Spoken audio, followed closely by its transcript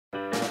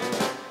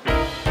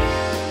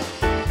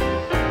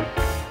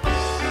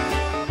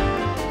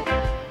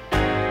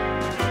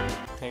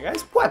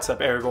What's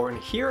up, Aragorn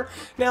here.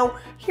 Now,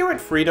 here at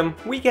Freedom,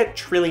 we get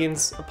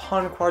trillions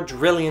upon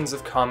quadrillions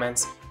of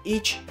comments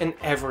each and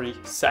every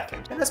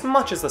second. And as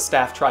much as the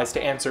staff tries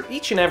to answer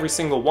each and every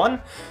single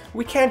one,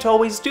 we can't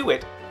always do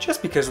it,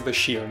 just because of the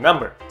sheer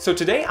number. So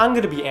today I'm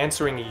going to be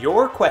answering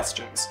your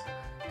questions.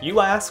 You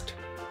asked,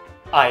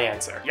 I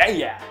answer.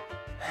 Yeah.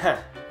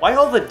 Why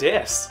all the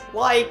diss?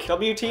 Like,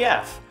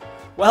 WTF?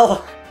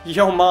 Well,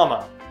 yo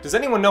mama. Does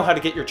anyone know how to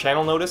get your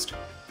channel noticed?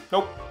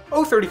 Nope.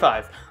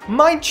 035.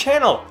 My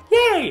channel!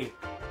 Yay!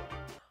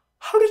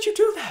 How did you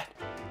do that?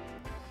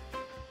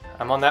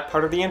 I'm on that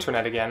part of the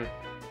internet again.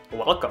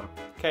 Welcome.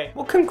 Okay.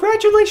 Well,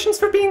 congratulations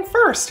for being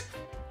first!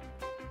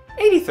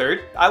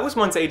 83rd. I was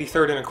once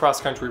 83rd in a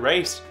cross-country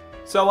race.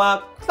 So,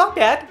 not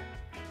bad.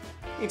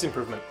 Needs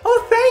improvement.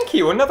 Oh, thank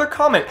you! Another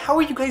comment! How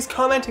are you guys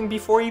commenting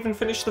before I even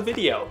finish the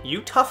video?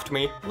 You toughed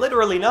me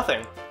literally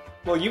nothing.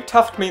 Well, you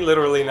toughed me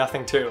literally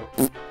nothing too.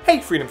 Hey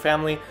Freedom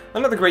family,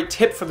 another great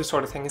tip for this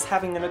sort of thing is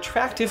having an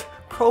attractive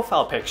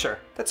profile picture.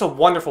 That's a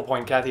wonderful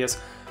point, Cathius.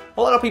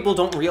 A lot of people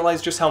don't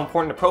realize just how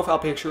important a profile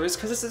picture is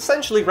because it's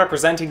essentially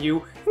representing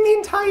you in the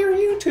entire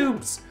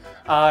YouTubes.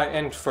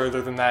 And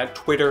further than that,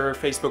 Twitter,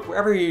 Facebook,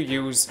 wherever you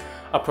use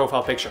a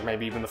profile picture,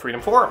 maybe even the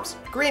Freedom forums.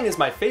 Green is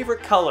my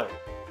favorite color.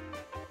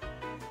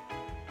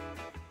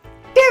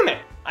 Damn it!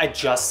 I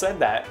just said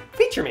that.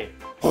 Feature me.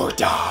 Or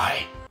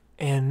die.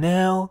 And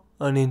now,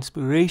 an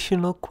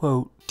inspirational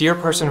quote. Dear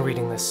person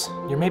reading this,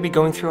 you're maybe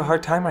going through a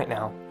hard time right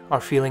now,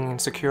 are feeling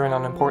insecure and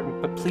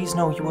unimportant, but please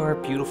know you are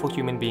a beautiful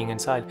human being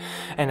inside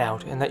and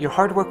out, and that your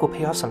hard work will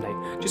pay off someday.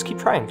 Just keep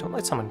trying. Don't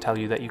let someone tell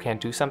you that you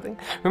can't do something.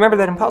 Remember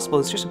that impossible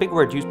is just a big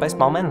word used by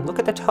small men. Look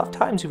at the tough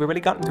times you've already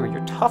gotten through.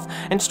 You're tough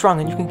and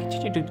strong, and you can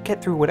continue to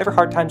get through whatever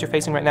hard times you're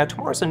facing right now.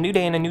 Tomorrow's a new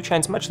day and a new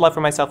chance. Much love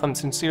for myself. I'm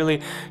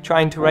sincerely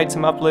trying to write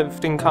some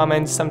uplifting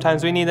comments.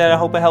 Sometimes we need that. I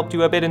hope I helped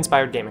you a bit.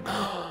 Inspired Gaming.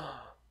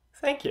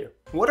 Thank you.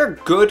 What are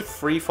good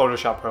free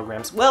Photoshop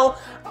programs? Well,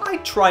 I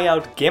try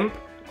out GIMP,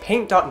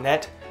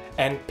 Paint.net,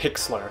 and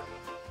Pixlr.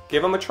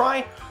 Give them a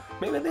try,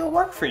 maybe they'll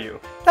work for you.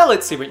 Now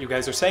let's see what you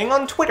guys are saying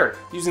on Twitter,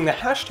 using the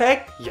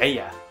hashtag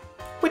 #YayYa.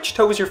 Which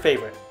toe is your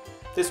favorite?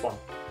 This one.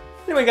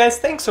 Anyway guys,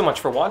 thanks so much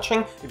for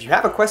watching. If you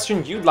have a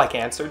question you'd like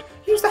answered,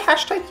 use the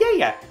hashtag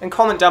 #YayYa and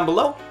comment down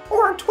below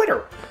or on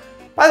Twitter.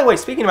 By the way,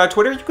 speaking about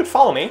Twitter, you could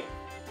follow me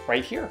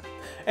right here.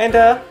 And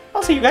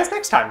I'll see you guys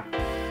next time.